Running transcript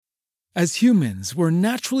As humans, we're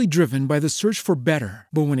naturally driven by the search for better.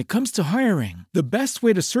 But when it comes to hiring, the best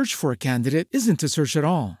way to search for a candidate isn't to search at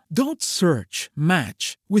all. Don't search,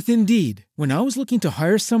 match with Indeed. When I was looking to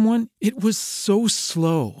hire someone, it was so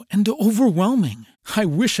slow and overwhelming. I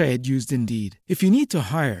wish I had used Indeed. If you need to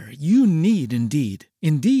hire, you need Indeed.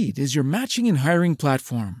 Indeed is your matching and hiring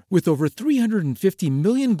platform with over 350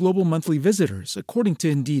 million global monthly visitors, according to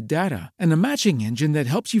Indeed data, and a matching engine that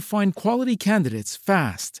helps you find quality candidates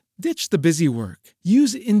fast. Ditch the busy work.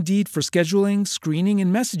 Use Indeed for scheduling, screening,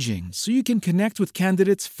 and messaging so you can connect with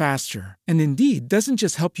candidates faster. And Indeed doesn't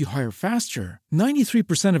just help you hire faster.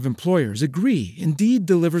 93% of employers agree Indeed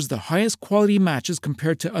delivers the highest quality matches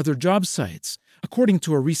compared to other job sites, according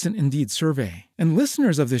to a recent Indeed survey. And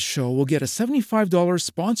listeners of this show will get a $75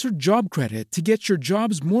 sponsored job credit to get your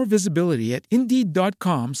jobs more visibility at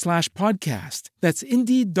Indeed.com/podcast. That's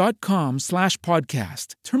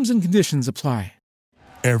Indeed.com/podcast. Terms and conditions apply.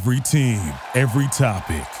 Every team, every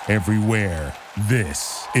topic, everywhere.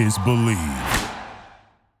 This is Believe.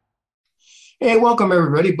 Hey, welcome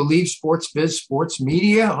everybody. Believe Sports Biz Sports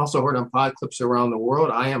Media, also heard on pod clips around the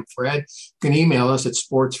world. I am Fred. You can email us at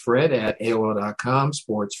sportsfred@aol.com,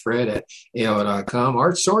 sportsfred@aol.com.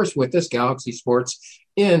 Art Source with us, Galaxy Sports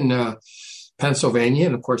in Pennsylvania.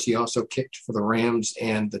 And of course, he also kicked for the Rams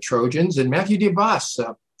and the Trojans. And Matthew DeBoss,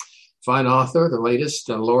 fine author, the latest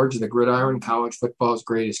Lords of the Gridiron, College Football's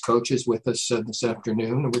Greatest Coaches, with us this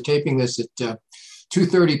afternoon. And we're taping this at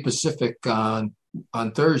 2:30 Pacific on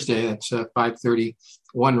Thursday. That's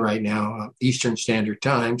 5:31 right now, Eastern Standard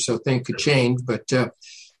Time. So things could change. But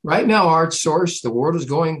right now, Art Source, the world is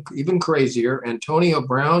going even crazier. Antonio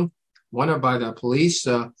Brown, wanted by the police.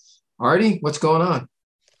 Artie, what's going on?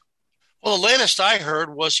 Well, the latest I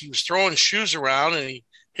heard was he was throwing shoes around and he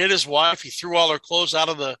hit his wife. He threw all her clothes out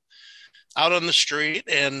on the street,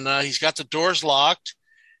 and he's got the doors locked.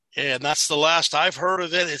 And that's the last I've heard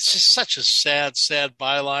of it. It's just such a sad, sad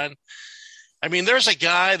byline. I mean, there's a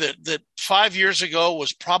guy that 5 years ago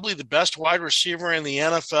was probably the best wide receiver in the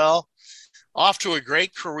NFL, off to a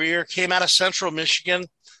great career, came out of Central Michigan,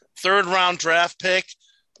 third-round draft pick,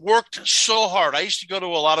 worked so hard. I used to go to a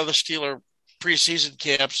lot of the Steeler preseason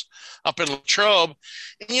camps up in Latrobe.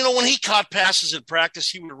 And, when he caught passes in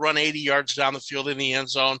practice, he would run 80 yards down the field in the end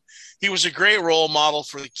zone. He was a great role model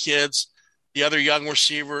for the kids, the other young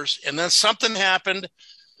receivers. And then something happened.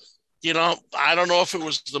 I don't know if it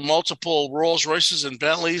was the multiple Rolls Royces and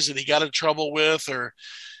Bentleys that he got in trouble with or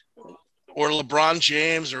LeBron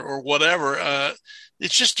James or whatever.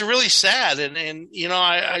 It's just really sad. And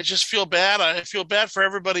I just feel bad. I feel bad for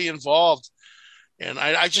everybody involved. And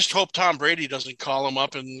I just hope Tom Brady doesn't call him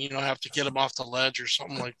up and, have to get him off the ledge or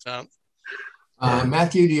something like that.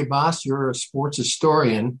 Matthew DeBoss, you're a sports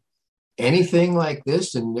historian. Anything like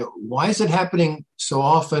this? And why is it happening so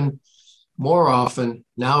often, more often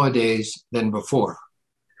nowadays than before?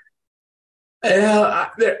 I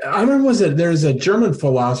remember there's a German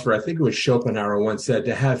philosopher, I think it was Schopenhauer, once said,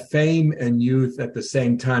 to have fame and youth at the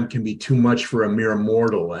same time can be too much for a mere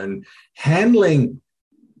mortal. And handling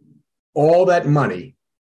all that money,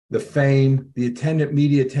 the fame, the attendant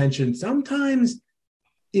media attention, sometimes,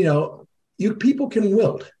 people can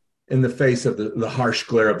wilt in the face of the harsh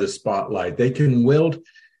glare of the spotlight. They can wilt.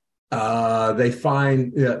 They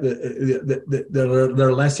find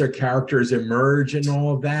their lesser characters emerge and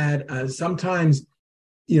all of that. Sometimes,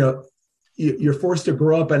 you're forced to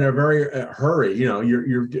grow up in a very hurry.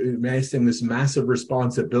 You're facing this massive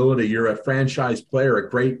responsibility. You're a franchise player, a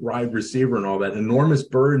great wide receiver and all that, enormous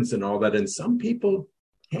burdens and all that. And some people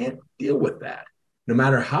can't deal with that. No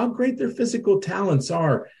matter how great their physical talents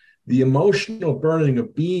are, the emotional burden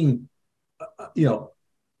of being, a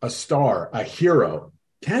star, a hero,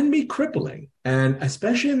 can be crippling. And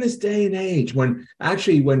especially in this day and age when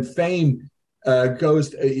fame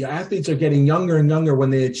athletes are getting younger and younger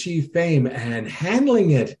when they achieve fame, and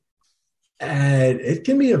handling it, and it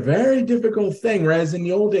can be a very difficult thing. Whereas in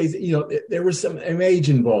the old days, there was some age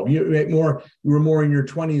involved. You were more in your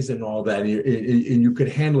 20s and all that, and you could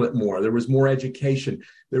handle it more. There was more education.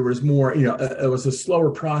 There was more, it was a slower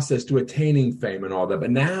process to attaining fame and all that.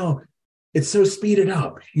 But now it's so speeded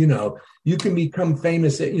up. You can become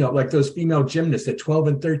famous at, like those female gymnasts at 12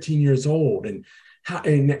 and 13 years old, and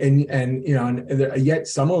yet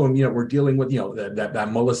some of them, were dealing with,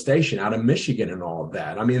 that molestation out of Michigan and all of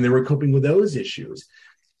that. I mean, they were coping with those issues.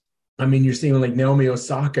 I mean, you're seeing like Naomi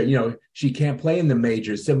Osaka, she can't play in the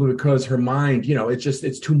majors simply because her mind,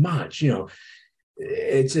 it's too much,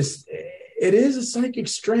 it is a psychic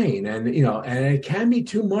strain, and it can be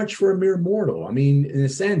too much for a mere mortal. I mean, in a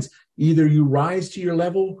sense, either you rise to your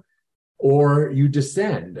level or you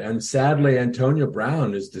descend. And sadly, Antonio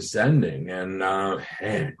Brown is descending. And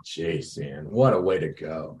man, what a way to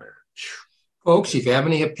go, man. Folks, if you have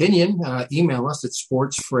any opinion, email us at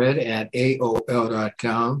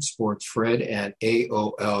sportsfred@aol.com,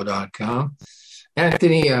 sportsfred@aol.com.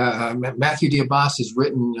 Anthony, Matthew Diabas has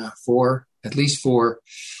written at least four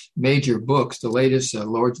major books. The latest,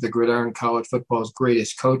 Lords of the Gridiron, College Football's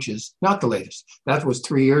Greatest Coaches. Not the latest. That was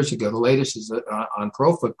 3 years ago. The latest is on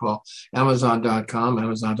Pro Football,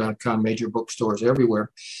 Amazon.com, major bookstores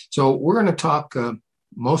everywhere. So we're going to talk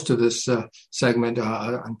most of this segment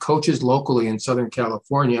on coaches locally in Southern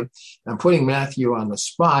California. I'm putting Matthew on the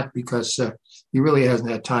spot because he really hasn't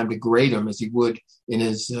had time to grade them as he would in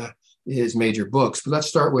his major books. But let's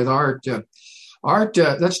start with Art. Art,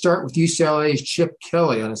 let's start with UCLA's Chip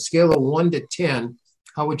Kelly. On a scale of 1 to 10,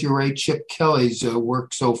 how would you rate Chip Kelly's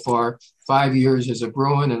work so far? 5 years as a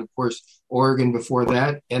Bruin, and of course, Oregon before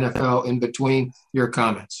that, NFL in between. Your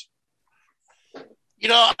comments. You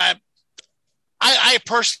know, I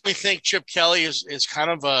personally think Chip Kelly is kind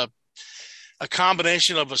of a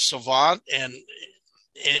combination of a savant and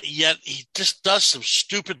yet he just does some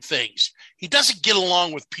stupid things. He doesn't get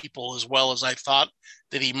along with people as well as I thought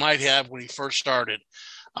that he might have when he first started.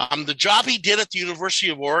 The job he did at the University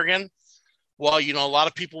of Oregon, well, you know, a lot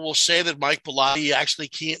of people will say that Mike Bellotti actually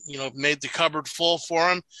made the cupboard full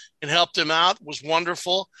for him and helped him out, was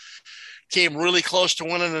wonderful. Came really close to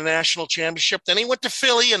winning the national championship. Then he went to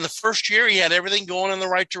Philly, and the first year he had everything going in the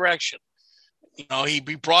right direction. You know, he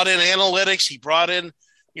brought in analytics. He brought in,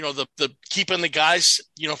 you know, the keeping the guys,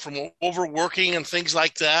 you know, from overworking and things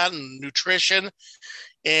like that, and nutrition.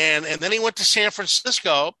 And then he went to San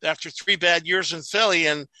Francisco after 3 bad years in Philly,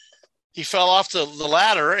 and he fell off the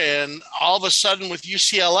ladder. And all of a sudden with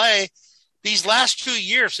UCLA, these last 2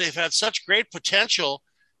 years, they've had such great potential,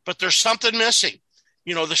 but there's something missing.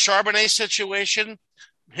 You know, the Charbonnet situation,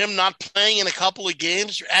 him not playing in a couple of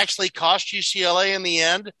games actually cost UCLA in the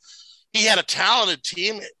end. He had a talented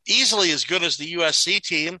team, easily as good as the USC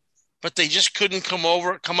team, but they just couldn't come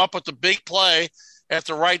up with the big play at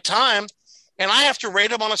the right time. And I have to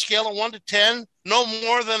rate him on a scale of 1 to 10, no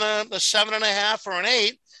more than a 7.5 or an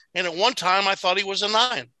 8. And at one time, I thought he was a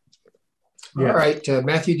 9. Yeah. All right.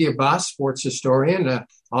 Matthew Diabas, sports historian,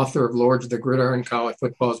 author of Lords of the Gridiron, College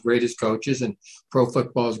Football's Greatest Coaches and Pro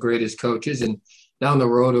Football's Greatest Coaches. And down the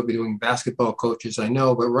road, he'll be doing basketball coaches, I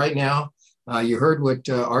know. But right now, you heard what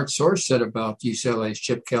Art Source said about UCLA's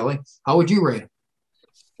Chip Kelly. How would you rate him?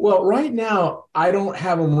 Well, right now, I don't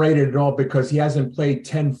have him rated at all because he hasn't played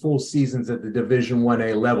 10 full seasons at the Division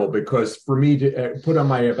 1A level. Because for me to put on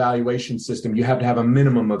my evaluation system, you have to have a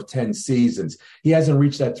minimum of 10 seasons. He hasn't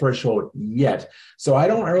reached that threshold yet. So I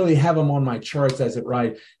don't really have him on my charts as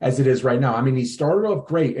it is right now. I mean, he started off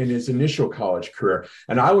great in his initial college career.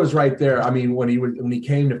 And I was right there. I mean, when he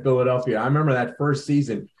came to Philadelphia, I remember that first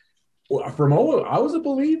season. From Olo, I was a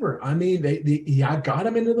believer. I mean, I got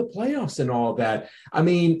him into the playoffs and all that. I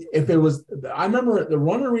mean, I remember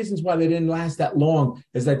one of the reasons why they didn't last that long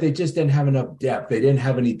is that they just didn't have enough depth. They didn't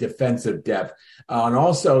have any defensive depth. And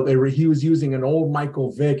also he was using an old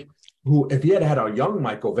Michael Vick, who, if he had had a young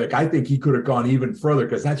Michael Vick, I think he could have gone even further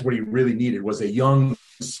because that's what he really needed was a young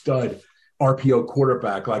stud RPO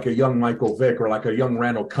quarterback, like a young Michael Vick or like a young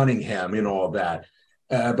Randall Cunningham and all that.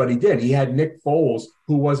 But he did. He had Nick Foles,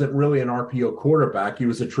 who wasn't really an RPO quarterback. He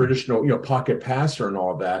was a traditional, pocket passer and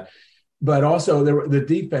all that. But also the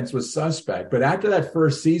defense was suspect. But after that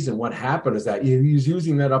first season, what happened is that he was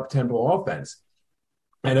using that up-tempo offense.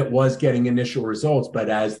 And it was getting initial results. But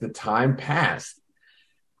as the time passed,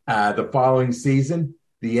 the following season,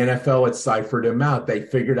 the NFL had ciphered him out. They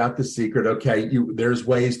figured out the secret. Okay, there's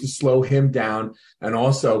ways to slow him down and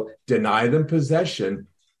also deny them possession.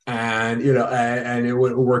 And it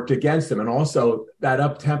worked against him. And also that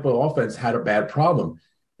up-tempo offense had a bad problem.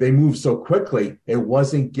 They moved so quickly, it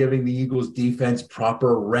wasn't giving the Eagles defense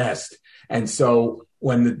proper rest. And so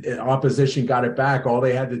when the opposition got it back, all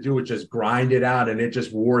they had to do was just grind it out, and it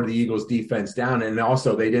just wore the Eagles defense down. And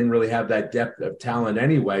also they didn't really have that depth of talent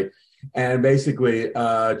anyway. And basically,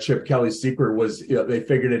 Chip Kelly's secret was, they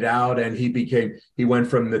figured it out, and he went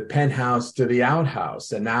from the penthouse to the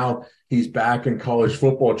outhouse, and now he's back in college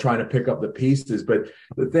football trying to pick up the pieces. But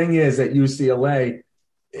the thing is, at UCLA,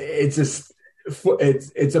 it's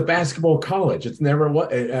a basketball college. It's never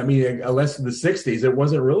what I mean, unless in the '60s, it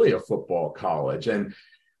wasn't really a football college. And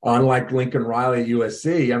unlike Lincoln Riley at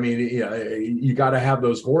USC, I mean, you got to have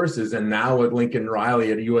those horses. And now with Lincoln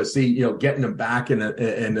Riley at USC, getting them back in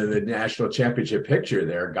the national championship picture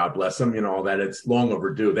there, God bless them, all that. It's long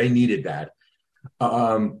overdue. They needed that.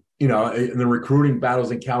 in the recruiting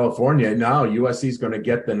battles in California, now USC is going to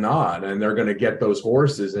get the nod and they're going to get those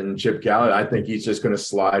horses. And Chip Kelly, I think he's just going to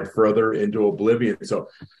slide further into oblivion. So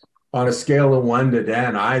on a scale of 1 to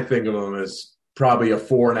 10, I think of him as probably a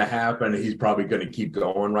 4.5, and he's probably going to keep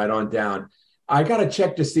going right on down. I got to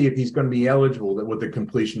check to see if he's going to be eligible with the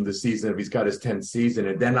completion of the season, if he's got his 10th season,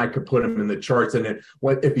 and then I could put him in the charts. And then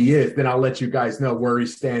if he is, then I'll let you guys know where he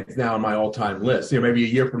stands now on my all-time list. Maybe a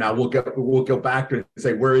year from now, we'll go back to it and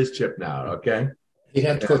say, where is Chip now? Okay. He'd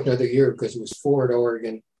have to coach another year because it was 4 at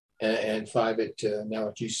Oregon and 5 now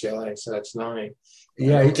at UCLA. So that's 9.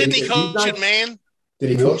 Yeah. Didn't he coach at Maine?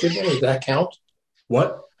 Did he coach at Maine? Does that count?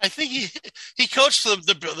 What? I think he coached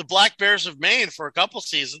the Black Bears of Maine for a couple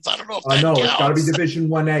seasons. I don't know if that no, counts. It's got to be Division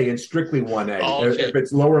 1A and strictly 1A. Oh, okay. If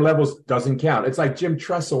it's lower levels, doesn't count. It's like Jim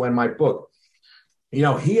Tressel in my book. He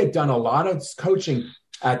had done a lot of coaching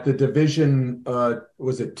at the Division,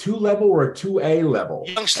 was it 2 level or a 2A level?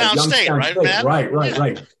 Youngstown State, right, Matt?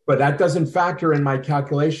 Right. But that doesn't factor in my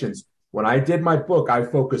calculations. When I did my book, I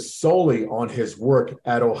focused solely on his work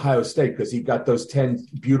at Ohio State because he got those 10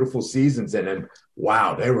 beautiful seasons in. And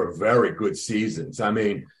wow, they were very good seasons. I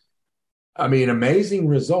mean, amazing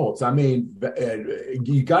results.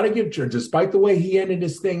 You got to give, despite the way he ended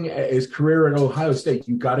his career at Ohio State,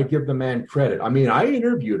 you got to give the man credit. I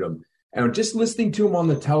interviewed him, and just listening to him on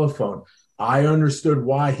the telephone, I understood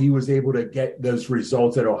why he was able to get those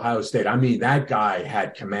results at Ohio State. That guy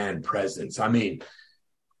had command presence.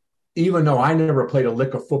 Even though I never played a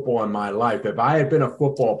lick of football in my life, if I had been a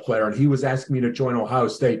football player and he was asking me to join Ohio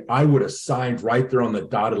State, I would have signed right there on the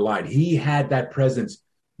dotted line. He had that presence.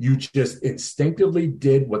 You just instinctively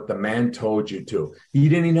did what the man told you to. He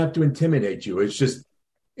didn't even have to intimidate you.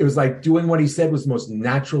 It was like doing what he said was the most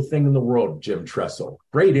natural thing in the world, Jim Tressel.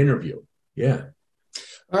 Great interview. Yeah.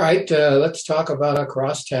 All right. Let's talk about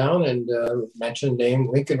across town and mention name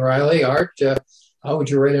Lincoln Riley. Art, how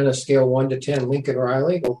would you rate on a scale 1 to 10 Lincoln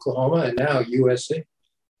Riley, Oklahoma, and now USC?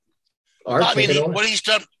 Art, what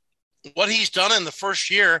he's done in the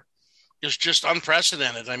first year is just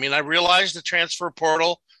unprecedented. I realized the transfer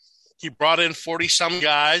portal. He brought in 40-some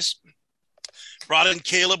guys, brought in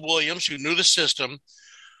Caleb Williams, who knew the system.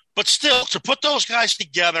 But still, to put those guys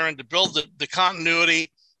together and to build the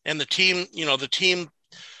continuity and the team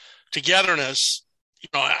togetherness,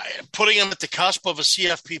 putting them at the cusp of a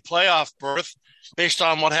CFP playoff berth, based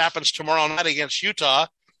on what happens tomorrow night against Utah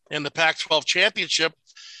in the Pac-12 championship.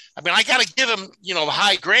 I got to give him,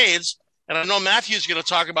 high grades. And I know Matthew's going to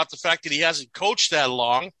talk about the fact that he hasn't coached that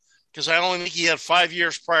long, because I only think he had 5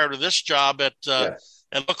 years prior to this job at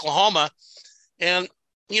Oklahoma. And,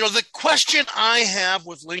 the question I have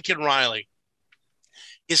with Lincoln Riley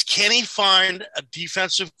is, can he find a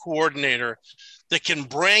defensive coordinator that can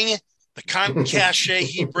bring the kind of cachet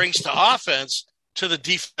he brings to offense to the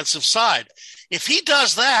defensive side? If he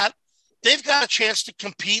does that, they've got a chance to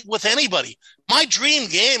compete with anybody. My dream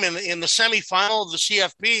game in the semifinal of the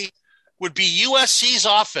CFP would be USC's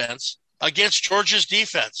offense against Georgia's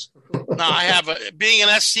defense. Now, being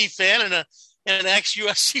an SC fan and an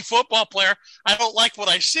ex-USC football player, I don't like what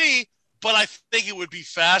I see, but I think it would be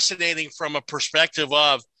fascinating from a perspective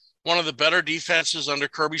of one of the better defenses under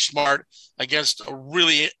Kirby Smart against a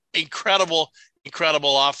really incredible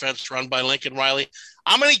offense run by Lincoln Riley.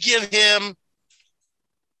 I'm going to give him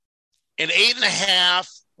an 8.5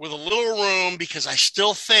 with a little room, because I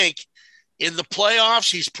still think in the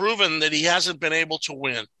playoffs, he's proven that he hasn't been able to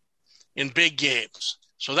win in big games.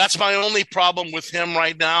 So that's my only problem with him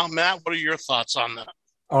right now. Matt, what are your thoughts on that?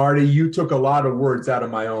 Artie, you took a lot of words out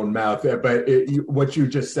of my own mouth, but what you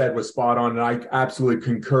just said was spot on, and I absolutely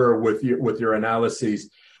concur with your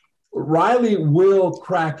analyses. Riley will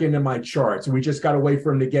crack into my charts. We just got to wait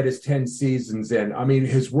for him to get his 10 seasons in.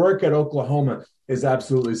 His work at Oklahoma is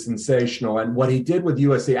absolutely sensational. And what he did with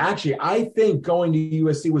USC, actually, I think going to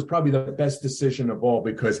USC was probably the best decision of all,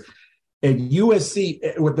 because at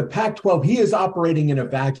USC, with the Pac-12, he is operating in a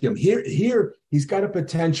vacuum. Here, he's got a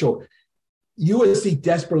potential. USC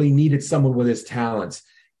desperately needed someone with his talents.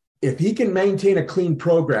 If he can maintain a clean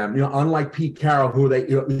program, unlike Pete Carroll, who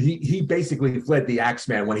he basically fled the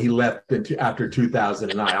Axeman when he left after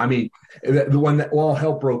 2009. The one that all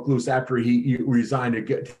hell broke loose after he resigned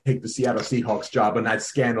to take the Seattle Seahawks job, and that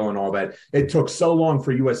scandal and all that. It took so long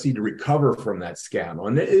for USC to recover from that scandal,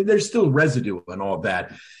 and there's still residue and all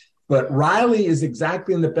that. But Riley is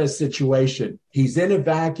exactly in the best situation. He's in a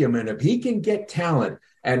vacuum, and if he can get talent,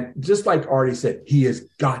 and just like Artie said, he has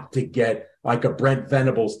got to get like a Brent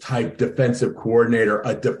Venables type defensive coordinator,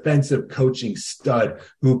 a defensive coaching stud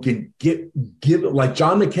who can give like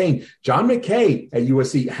John McCain. John McKay at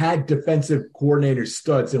USC had defensive coordinator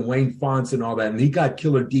studs and Wayne Fonts and all that, and he got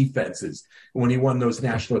killer defenses when he won those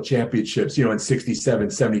national championships, in 67,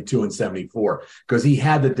 72, and 74, because he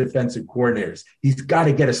had the defensive coordinators. He's got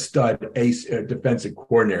to get a stud ace defensive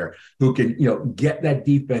coordinator who can, get that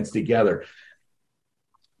defense together.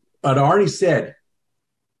 But I already said,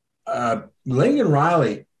 Lincoln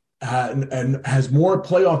Riley and has more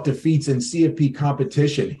playoff defeats in CFP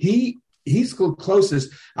competition. He's the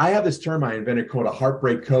closest. I have this term I invented called a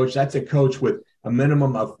heartbreak coach. That's a coach with a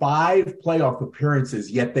minimum of 5 playoff appearances,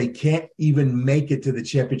 yet they can't even make it to the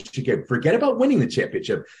championship game. Forget about winning the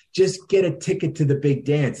championship. Just get a ticket to the big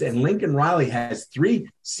dance. And Lincoln Riley has 3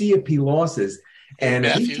 CFP losses. And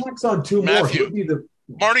if he tacks on 2 more, he'll be the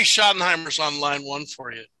Marty Schottenheimer's on line 1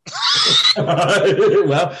 for you.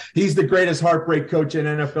 Well, he's the greatest heartbreak coach in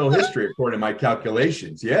NFL history, according to my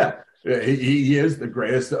calculations. Yeah, he is the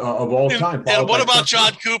greatest of all time. And what about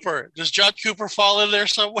John Cooper? Does John Cooper fall in there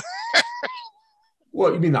somewhere?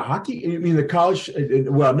 Well, you mean the hockey? You mean the college?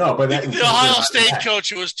 Well, no, but the Ohio State coach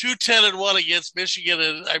who was 2-10-1 against Michigan,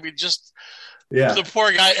 and the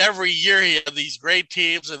poor guy. Every year he had these great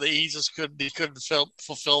teams, and he just couldn't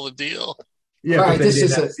fulfill the deal. Yeah, right, but they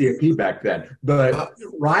didn't have CFP back then. But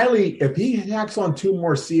Riley, if he hacks on 2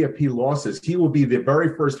 more CFP losses, he will be the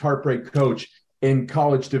very first heartbreak coach in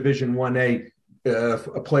college Division 1A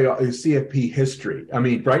playoff CFP history. I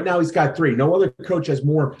mean, right now he's got 3. No other coach has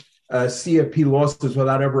more CFP losses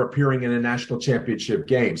without ever appearing in a national championship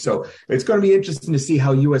game. So it's going to be interesting to see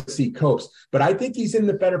how USC copes. But I think he's in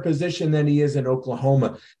the better position than he is in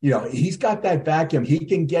Oklahoma. He's got that vacuum. He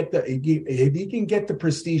can get if he can get the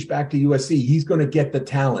prestige back to USC, he's going to get the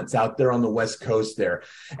talents out there on the West Coast there.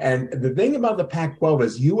 And the thing about the Pac-12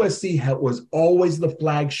 is USC was always the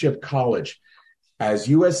flagship college. As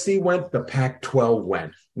USC went, the Pac-12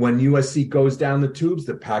 went. When USC goes down the tubes,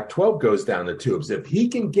 the Pac-12 goes down the tubes. If he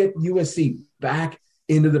can get USC back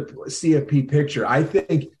into the CFP picture, I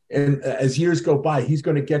think, and as years go by, he's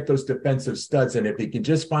going to get those defensive studs. And if he can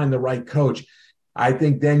just find the right coach, I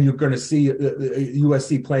think then you're going to see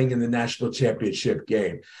USC playing in the national championship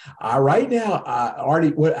game. Right now, Artie,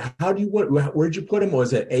 where'd you put him?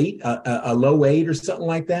 Was it 8, a low 8 or something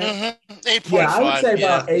like that? Mm-hmm. 8.5. Yeah, I would say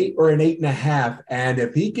about 8 or an 8.5. And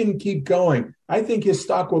if he can keep going, I think his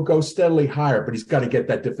stock will go steadily higher, but he's got to get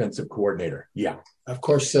that defensive coordinator. Yeah. Of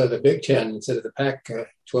course, the Big Ten instead of the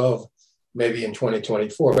Pac-12 maybe in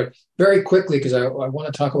 2024. But very quickly, because I want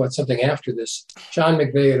to talk about something after this, Sean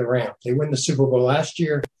McVay of the Rams. They win the Super Bowl last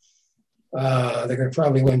year. They're going to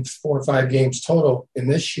probably win 4 or 5 games total in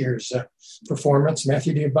this year's performance.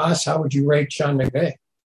 Matthew DeBoss, how would you rate Sean McVay?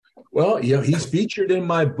 Well, he's featured in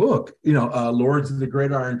my book, Lords of the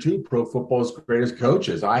Gridiron 2, Pro Football's Greatest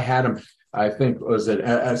Coaches. I had him, I think, was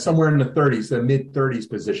it somewhere in the 30s, the mid-30s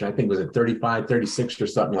position. I think was it 35, 36 or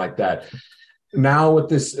something like that. Now with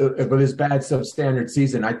this bad substandard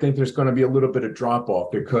season, I think there's going to be a little bit of drop off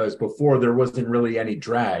because before there wasn't really any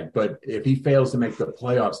drag. But if he fails to make the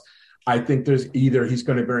playoffs, I think there's either he's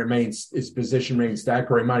going to his position remain stacked,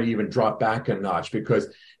 or he might even drop back a notch because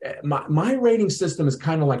my rating system is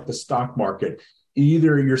kind of like the stock market.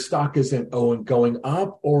 Either your stock isn't going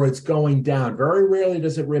up or it's going down. Very rarely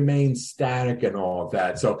does it remain static and all of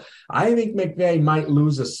that. So I think McVay might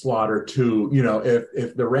lose a slot or two,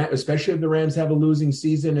 if the Rams, especially if the Rams have a losing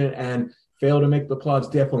season and fail to make the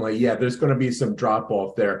playoffs, definitely. Yeah, there's going to be some drop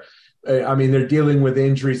off there. I mean, they're dealing with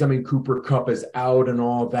injuries. I mean, Cooper Kupp is out and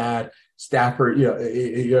all that. Stafford,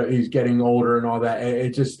 he's getting older and all that.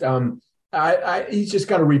 It just, he's just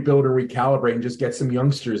got to rebuild and recalibrate and just get some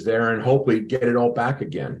youngsters there and hopefully get it all back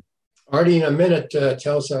again. Artie, in a minute,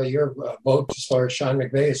 tell us your vote as far as Sean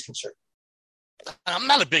McVay is concerned. I'm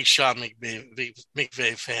not a big Sean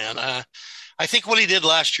McVay fan. I think what he did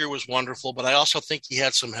last year was wonderful, but I also think he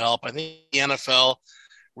had some help. I think the NFL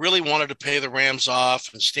really wanted to pay the Rams off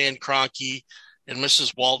and Stan Kroenke and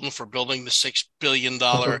Mrs. Walton for building the $6 billion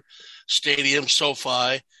stadium,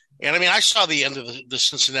 SoFi. And, I saw the end of the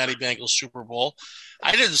Cincinnati Bengals Super Bowl.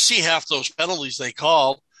 I didn't see half those penalties they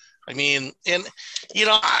called. They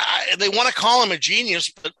want to call him a genius,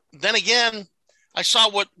 but then again, I saw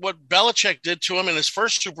what Belichick did to him in his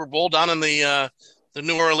first Super Bowl down in the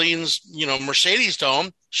New Orleans, Mercedes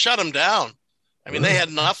Dome, shut him down. They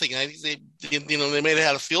had nothing. I think they may have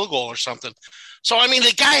had a field goal or something. So,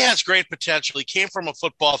 the guy has great potential. He came from a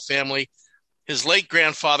football family. His late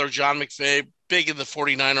grandfather, John McVay, big in the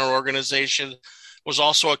 49er organization, was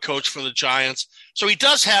also a coach for the Giants. So he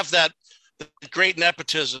does have that great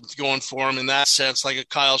nepotism going for him in that sense, like a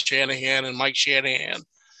Kyle Shanahan and Mike Shanahan,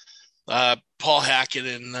 Paul Hackett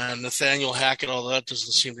and Nathaniel Hackett, although that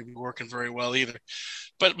doesn't seem to be working very well either.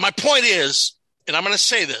 But my point is, and I'm going to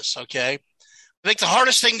say this, okay? I think the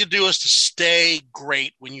hardest thing to do is to stay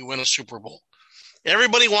great when you win a Super Bowl.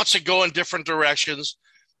 Everybody wants to go in different directions.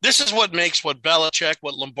 This is what makes what Belichick,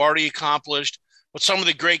 what Lombardi accomplished, what some of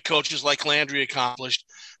the great coaches like Landry accomplished.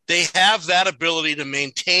 They have that ability to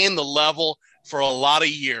maintain the level for a lot of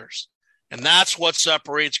years. And that's what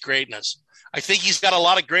separates greatness. I think he's got a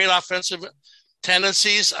lot of great offensive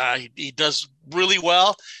tendencies. He does really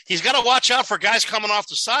well. He's got to watch out for guys coming off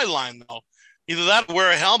the sideline, though. Either that or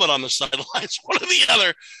wear a helmet on the sidelines, one or the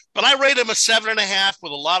other. But I rate him a 7.5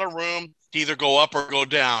 with a lot of room to either go up or go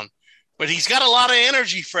down. But he's got a lot of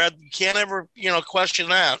energy, Fred. You can't ever, question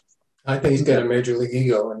that. I think he's got a major league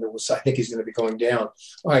ego, and I think he's going to be going down.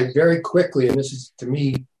 All right, very quickly, and this is, to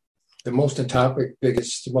me, the most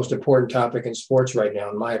important topic in sports right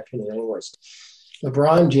now, in my opinion anyways.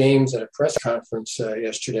 LeBron James at a press conference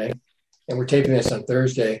yesterday, and we're taping this on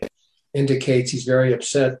Thursday, indicates he's very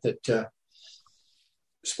upset that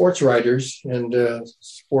sports writers and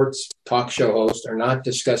sports talk show hosts are not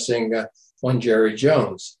discussing one Jerry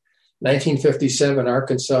Jones. 1957,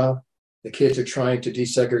 Arkansas, the kids are trying to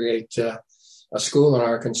desegregate a school in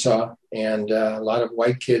Arkansas, and a lot of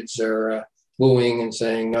white kids are booing and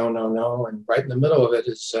saying, no, no, no. And right in the middle of it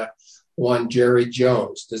is one Jerry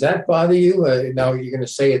Jones. Does that bother you? Now you're going to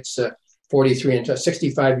say it's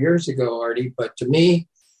 65 years ago, Artie, but to me,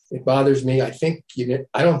 it bothers me. I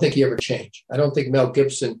don't think he ever changed. I don't think Mel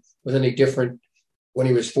Gibson was any different when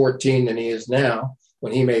he was 14 than he is now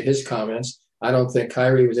when he made his comments. I don't think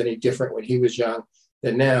Kyrie was any different when he was young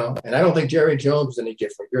than now. And I don't think Jerry Jones was any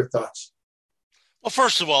different. Your thoughts? Well,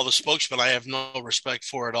 first of all, the spokesman I have no respect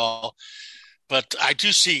for at all. But I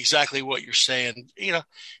do see exactly what you're saying.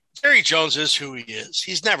 Jerry Jones is who he is.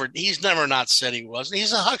 He's never not said he wasn't.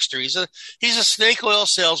 He's a huckster. He's a snake oil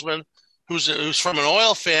salesman who's from an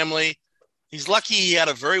oil family. He's lucky he had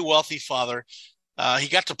a very wealthy father. He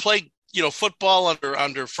got to play, football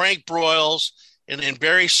under Frank Broyles and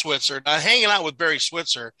Barry Switzer. Now, hanging out with Barry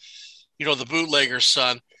Switzer, the bootlegger's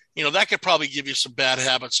son, that could probably give you some bad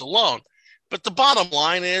habits alone. But the bottom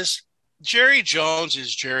line is Jerry Jones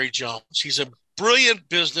is Jerry Jones. He's a brilliant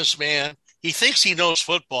businessman. He thinks he knows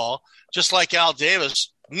football, just like Al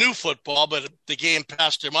Davis knew football, but the game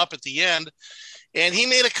passed him up at the end. And he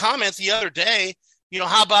made a comment the other day,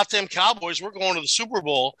 how about them Cowboys? We're going to the Super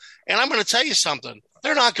Bowl. And I'm going to tell you something.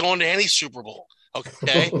 They're not going to any Super Bowl,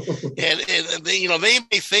 okay? and they, they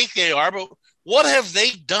may think they are, but what have they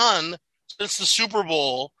done since the Super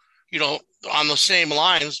Bowl, on the same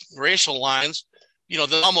lines, racial lines,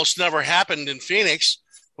 that almost never happened in Phoenix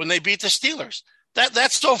when they beat the Steelers?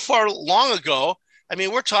 That's so far long ago. I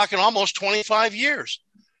mean, we're talking almost 25 years.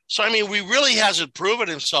 So, we really hasn't proven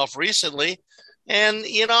himself recently. And,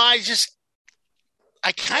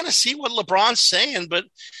 I kind of see what LeBron's saying, but,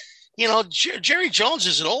 Jerry Jones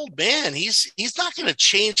is an old man. He's not going to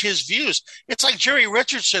change his views. It's like Jerry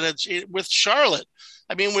Richardson with Charlotte.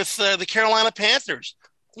 With the Carolina Panthers.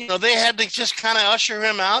 They had to just kind of usher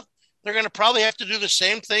him out. They're going to probably have to do the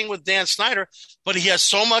same thing with Dan Snyder, but he has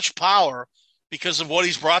so much power because of what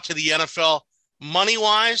he's brought to the NFL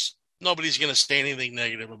money-wise. Nobody's going to say anything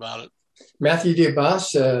negative about it. Matthew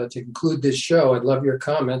DeBoss, to conclude this show, I'd love your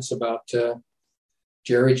comments about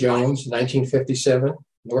Jerry Jones, 1957,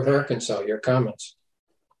 North Arkansas, your comments.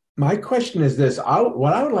 My question is this.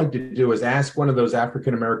 What I would like to do is ask one of those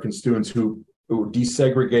African-American students who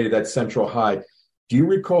desegregated at Central High, do you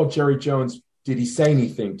recall Jerry Jones? Did he say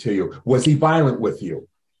anything to you? Was he violent with you?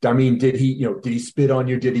 Did he spit on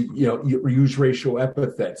you? Did he, use racial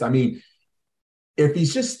epithets? If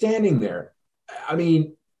he's just standing there,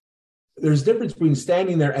 there's a difference between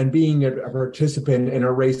standing there and being a participant in a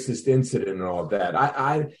racist incident and all of that.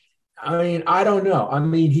 I don't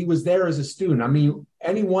know. He was there as a student.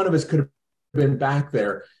 Any one of us could have been back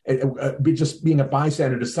there and just being a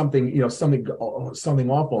bystander to something, something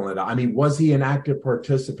awful in it. Was he an active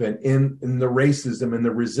participant in the racism and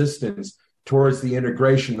the resistance towards the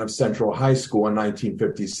integration of Central High School in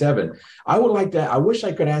 1957? I wish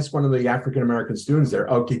I could ask one of the African-American students there,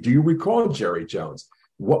 okay, do you recall Jerry Jones?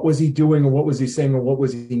 What was he doing, or what was he saying, or what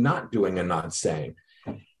was he not doing and not saying?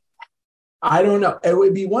 I don't know. It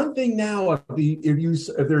would be one thing now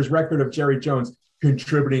if there's record of Jerry Jones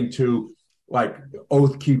contributing to like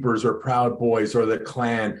Oath Keepers or Proud Boys or the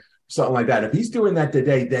Klan, something like that. If he's doing that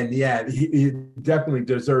today, then yeah, he definitely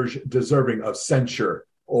deserving of censure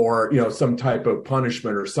or some type of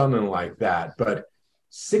punishment or something like that. But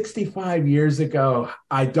 65 years ago,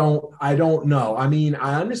 I don't know. I mean,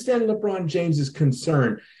 I understand LeBron James's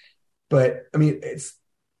concern, but I mean, it's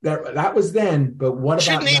that was then. But what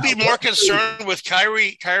Shouldn't about he now? be more concerned with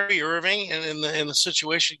Kyrie Irving and in the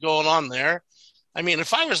situation going on there? I mean,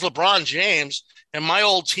 if I was LeBron James and my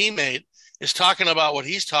old teammate is talking about what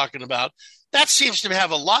he's talking about, that seems to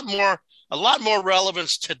have a lot more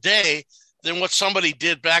relevance today than what somebody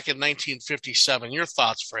did back in 1957. Your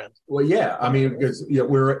thoughts, Fred? Well, yeah. I mean, because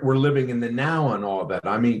we're living in the now and all that.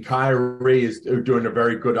 I mean, Kyrie is doing a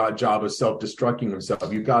very good job of self-destructing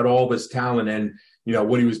himself. You got all this talent and,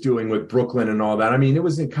 what he was doing with Brooklyn and all that. I mean, it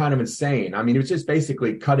was kind of insane. I mean, it was just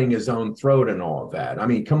basically cutting his own throat and all of that. I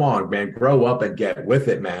mean, come on, man, grow up and get with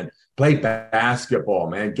it, man. Play basketball,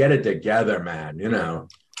 man. Get it together, man, and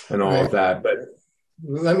all of that. But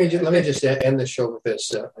let me just end the show with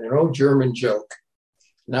this. An old German joke,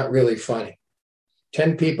 not really funny.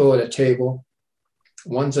 10 people at a table.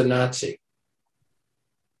 One's a Nazi.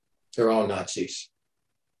 They're all Nazis.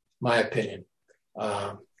 My opinion.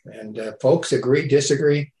 And folks, agree,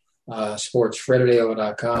 disagree. SportsFred at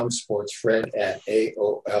AOL.com. SportsFred at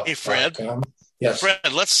AOL.com. Hey, Fred. Yes. Fred,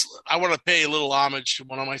 I want to pay a little homage to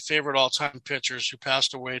one of my favorite all-time pitchers who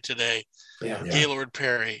passed away today, Gaylord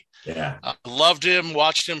Perry. Yeah. I loved him,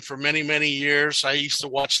 watched him for many, many years. I used to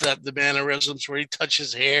watch the mannerisms where he touched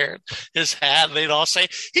his hair, his hat, and they'd all say,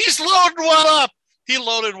 he's loading one up. He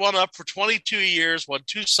loaded one up for 22 years, won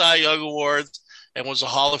 2 Cy Young Awards, and was a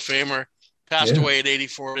Hall of Famer. Passed away at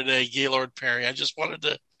 84 today, Gaylord Perry. I just wanted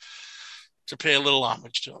to pay a little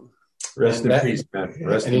homage to him. Rest in peace, man.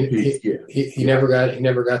 Rest in peace. He never got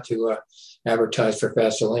to advertise for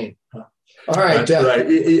Vaseline. Huh? All right. That's right.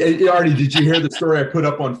 Artie, did you hear the story I put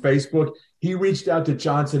up on Facebook? He reached out to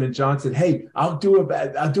Johnson & Johnson. Hey, I'll do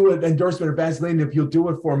an endorsement of Vaseline if you'll do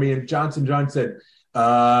it for me. And Johnson said,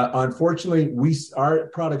 unfortunately, our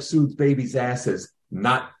product soothes babies' asses,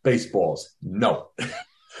 not baseballs. No.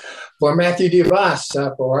 For Matthew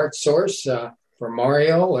DeVos, for Art Source, for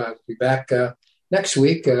Mario, we'll be back next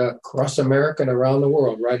week across America and around the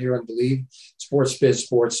world, right here on Believe Sports Biz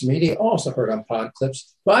Sports Media, also heard on Pod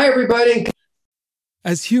Clips. Bye, everybody.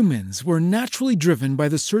 As humans, we're naturally driven by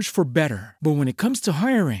the search for better. But when it comes to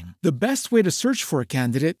hiring, the best way to search for a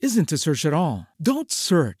candidate isn't to search at all. Don't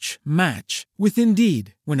search, match with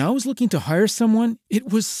Indeed. When I was looking to hire someone,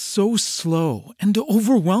 it was so slow and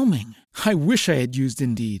overwhelming. I wish I had used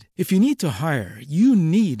Indeed. If you need to hire, you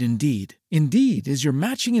need Indeed. Indeed is your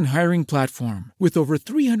matching and hiring platform with over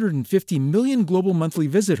 350 million global monthly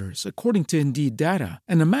visitors, according to Indeed data,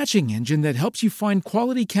 and a matching engine that helps you find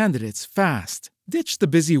quality candidates fast. Ditch the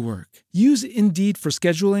busy work. Use Indeed for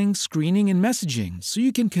scheduling, screening, and messaging so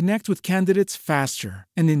you can connect with candidates faster.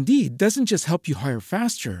 And Indeed doesn't just help you hire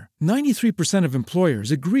faster. 93% of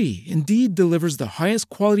employers agree Indeed delivers the highest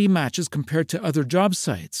quality matches compared to other job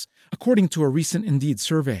sites, according to a recent Indeed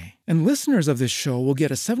survey. And listeners of this show will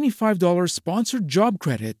get a $75 sponsored job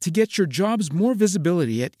credit to get your jobs more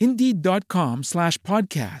visibility at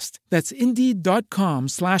Indeed.com/podcast. That's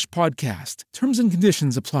Indeed.com/podcast. Terms and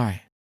conditions apply.